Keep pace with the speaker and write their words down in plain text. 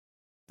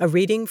A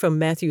reading from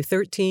Matthew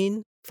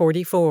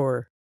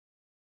 13:44.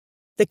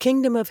 The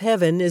kingdom of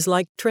heaven is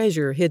like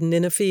treasure hidden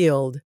in a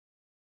field.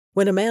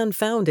 When a man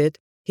found it,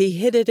 he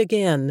hid it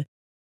again,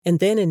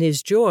 and then in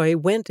his joy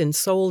went and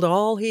sold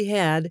all he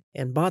had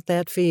and bought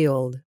that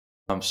field.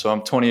 So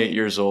I'm 28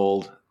 years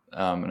old,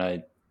 and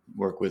I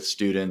work with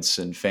students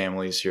and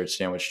families here at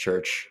Sandwich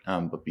Church.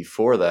 But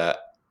before that,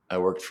 I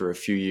worked for a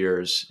few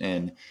years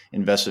in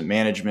investment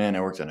management.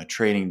 I worked on a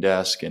trading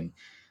desk, and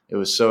it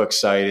was so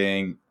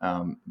exciting.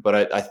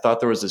 But I thought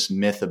there was this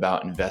myth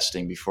about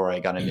investing before I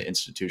got into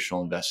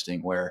institutional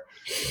investing, where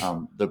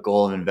the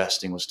goal of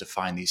investing was to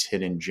find these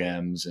hidden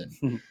gems,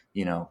 and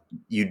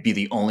you'd be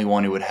the only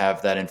one who would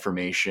have that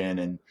information,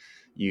 and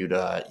you'd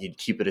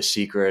keep it a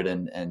secret,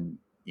 and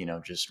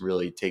just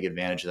really take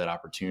advantage of that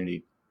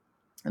opportunity.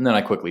 And then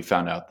I quickly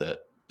found out that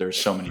there's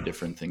so many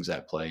different things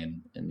at play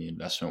in the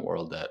investment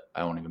world that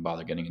I won't even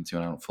bother getting into,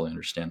 and I don't fully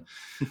understand.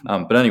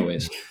 But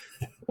anyways,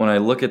 when I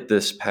look at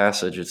this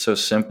passage, it's so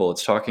simple.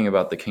 It's talking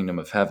about the kingdom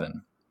of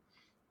heaven,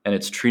 and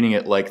it's treating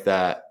it like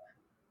that.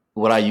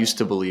 What I used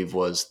to believe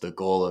was the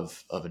goal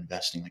of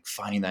investing, like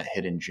finding that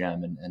hidden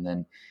gem, and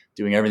then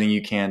doing everything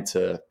you can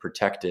to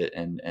protect it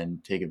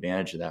and take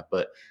advantage of that.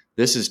 But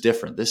this is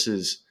different. This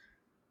is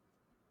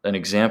an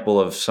example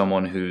of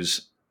someone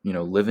who's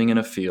living in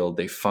a field.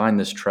 They find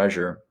this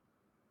treasure,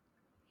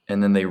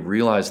 and then they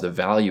realize the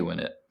value in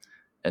it,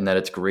 and that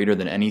it's greater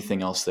than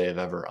anything else they have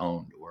ever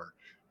owned or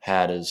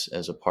had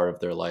as a part of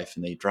their life,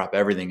 and they drop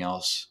everything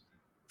else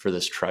for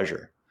this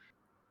treasure.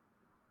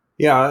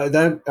 Yeah,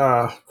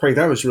 Craig,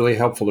 that was really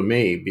helpful to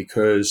me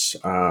because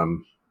I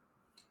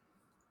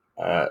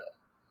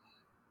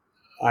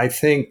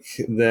think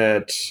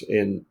that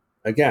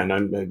I'm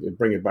going to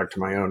bring it back to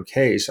my own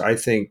case. I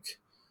think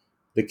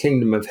the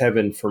kingdom of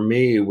heaven for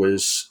me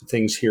was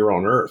things here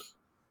on earth.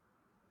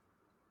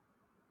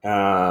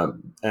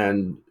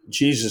 And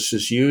Jesus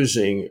is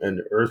using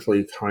an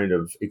earthly kind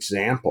of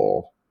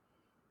example,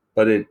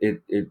 but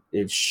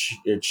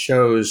it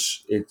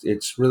shows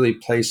it's really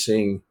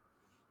placing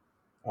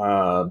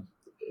the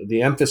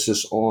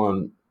emphasis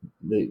on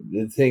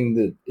the thing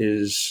that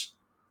is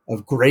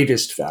of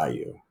greatest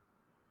value.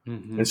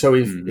 Mm-hmm. And so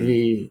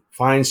he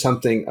finds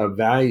something of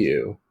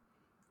value,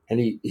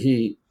 and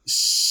he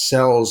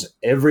sells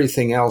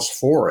everything else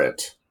for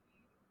it,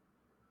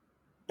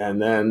 and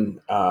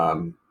then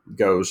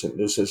goes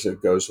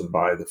and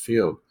buy the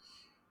field.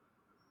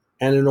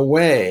 And in a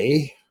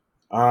way,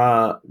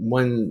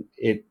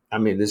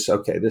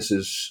 this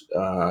is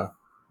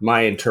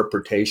my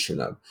interpretation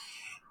of.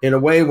 In a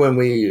way, when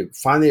we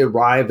finally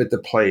arrive at the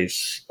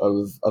place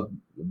of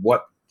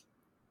what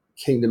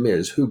kingdom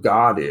is, who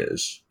God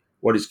is,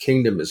 what his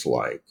kingdom is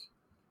like,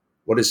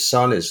 what his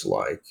son is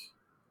like,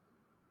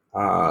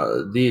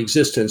 the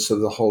existence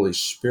of the Holy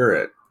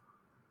Spirit,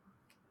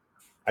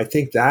 I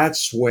think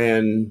that's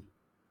when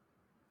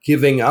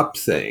giving up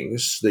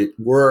things that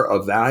were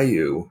of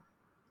value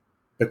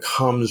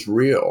becomes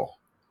real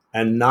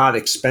and not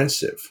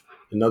expensive.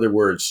 In other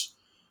words,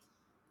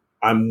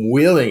 I'm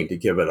willing to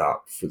give it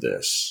up for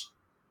this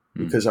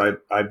because I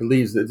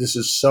believe that this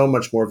is so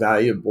much more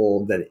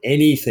valuable than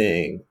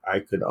anything I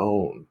could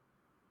own.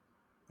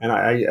 And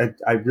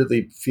I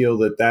really feel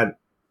that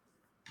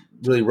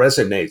really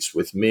resonates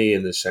with me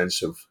in the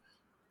sense of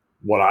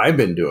what I've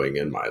been doing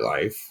in my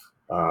life.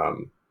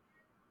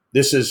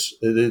 This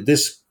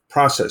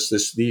process,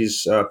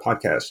 these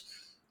podcasts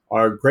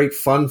are great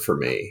fun for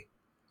me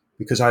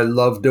because I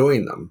love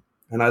doing them.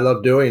 And I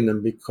love doing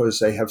them because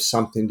they have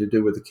something to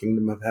do with the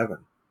kingdom of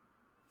heaven.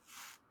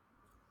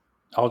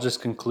 I'll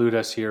just conclude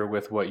us here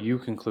with what you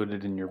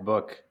concluded in your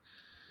book,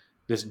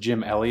 this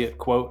Jim Elliot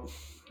quote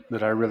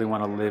that I really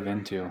want to live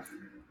into.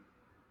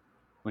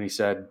 When he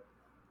said,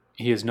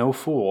 "He is no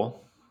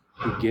fool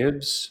who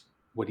gives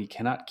what he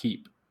cannot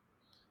keep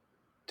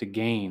to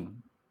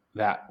gain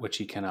that which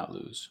he cannot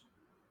lose."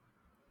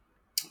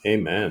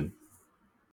 Amen.